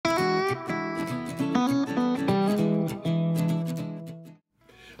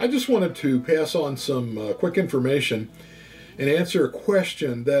I just wanted to pass on some quick information and answer a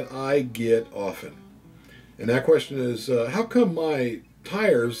question that I get often. And that question is, how come my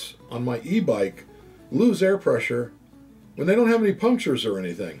tires on my e-bike lose air pressure when they don't have any punctures or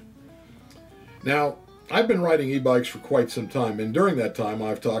anything? Now, I've been riding e-bikes for quite some time, and during that time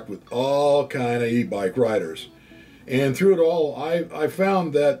I've talked with all kind of e-bike riders. And through it all, I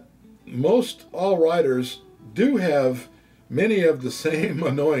found that most all riders do have many of the same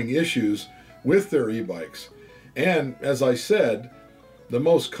annoying issues with their e-bikes. And as I said, the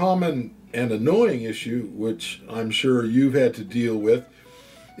most common and annoying issue, which I'm sure you've had to deal with,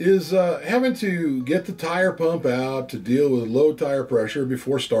 is having to get the tire pump out to deal with low tire pressure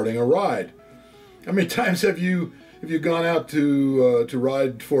before starting a ride. How many times have you gone out to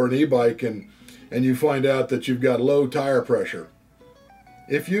ride for an e-bike and you find out that you've got low tire pressure?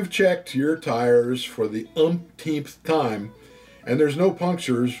 If you've checked your tires for the umpteenth time and there's no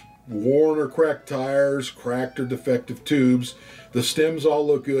punctures, worn or cracked tires, cracked or defective tubes, the stems all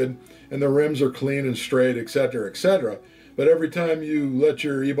look good, and the rims are clean and straight, etc., etc., but every time you let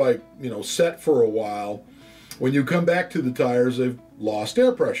your e-bike, set for a while, when you come back to the tires, they've lost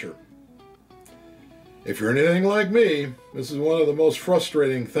air pressure. If you're anything like me, this is one of the most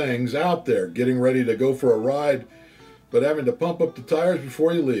frustrating things out there, getting ready to go for a ride, but having to pump up the tires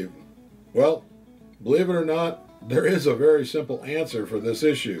before you leave. Well, believe it or not, there is a very simple answer for this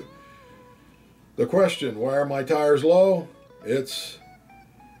issue. The question, why are my tires low? It's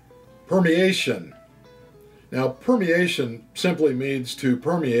permeation. Now, permeation simply means to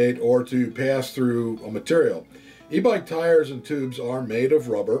permeate or to pass through a material. E-bike tires and tubes are made of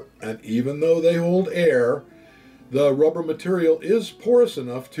rubber, and even though they hold air, the rubber material is porous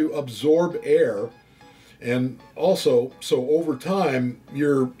enough to absorb air. And also, so over time,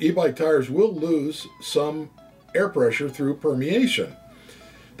 your e-bike tires will lose some air pressure through permeation.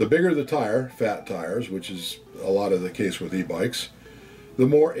 The bigger the tire, fat tires, which is a lot of the case with e-bikes, the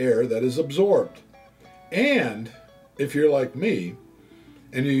more air that is absorbed. And if you're like me,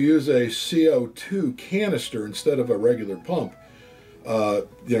 and you use a CO2 canister instead of a regular pump,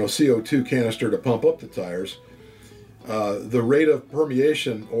 CO2 canister to pump up the tires, the rate of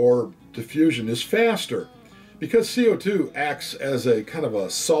permeation or diffusion is faster because CO2 acts as a kind of a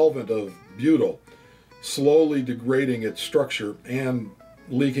solvent of butyl, slowly degrading its structure and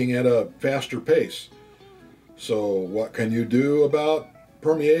leaking at a faster pace. So what can you do about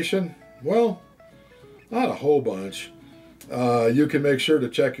permeation? Well, not a whole bunch. You can make sure to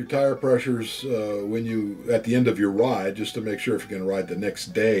check your tire pressures at the end of your ride, just to make sure if you're going to ride the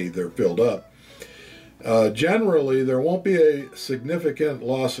next day they're filled up. Generally, there won't be a significant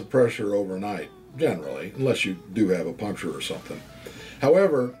loss of pressure overnight, generally, unless you do have a puncture or something.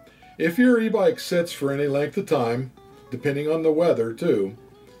 However, if your e-bike sits for any length of time, depending on the weather too,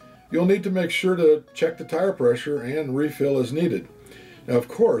 you'll need to make sure to check the tire pressure and refill as needed. Now, of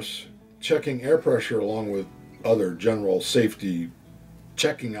course, checking air pressure along with other general safety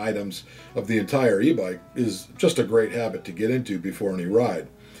checking items of the entire e-bike is just a great habit to get into before any ride.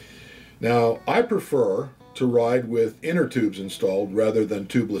 Now, I prefer to ride with inner tubes installed rather than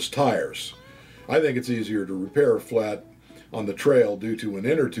tubeless tires. I think it's easier to repair a flat on the trail due to an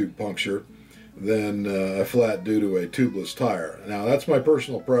inner tube puncture than a flat due to a tubeless tire. Now, that's my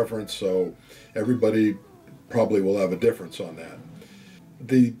personal preference, so everybody probably will have a difference on that.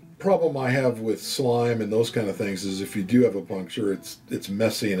 The problem I have with slime and those kind of things is if you do have a puncture, it's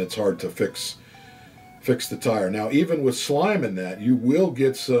messy and it's hard to fix the tire. Now, even with slime in that, you will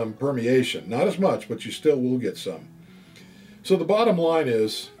get some permeation. Not as much, but you still will get some. So the bottom line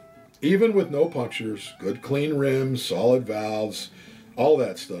is, even with no punctures, good clean rims, solid valves, all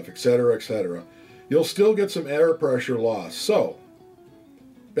that stuff, etc., etc., you'll still get some air pressure loss. So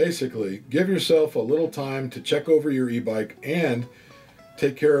basically, give yourself a little time to check over your e-bike and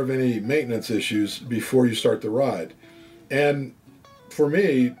take care of any maintenance issues before you start the ride. And for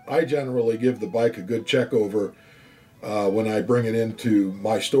me, I generally give the bike a good check over when I bring it into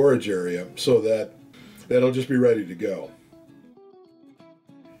my storage area so that it'll just be ready to go.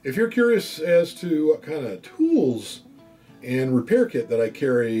 If you're curious as to what kind of tools and repair kit that I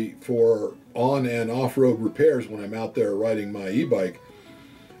carry for on and off-road repairs when I'm out there riding my e-bike,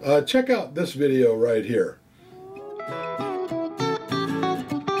 check out this video right here.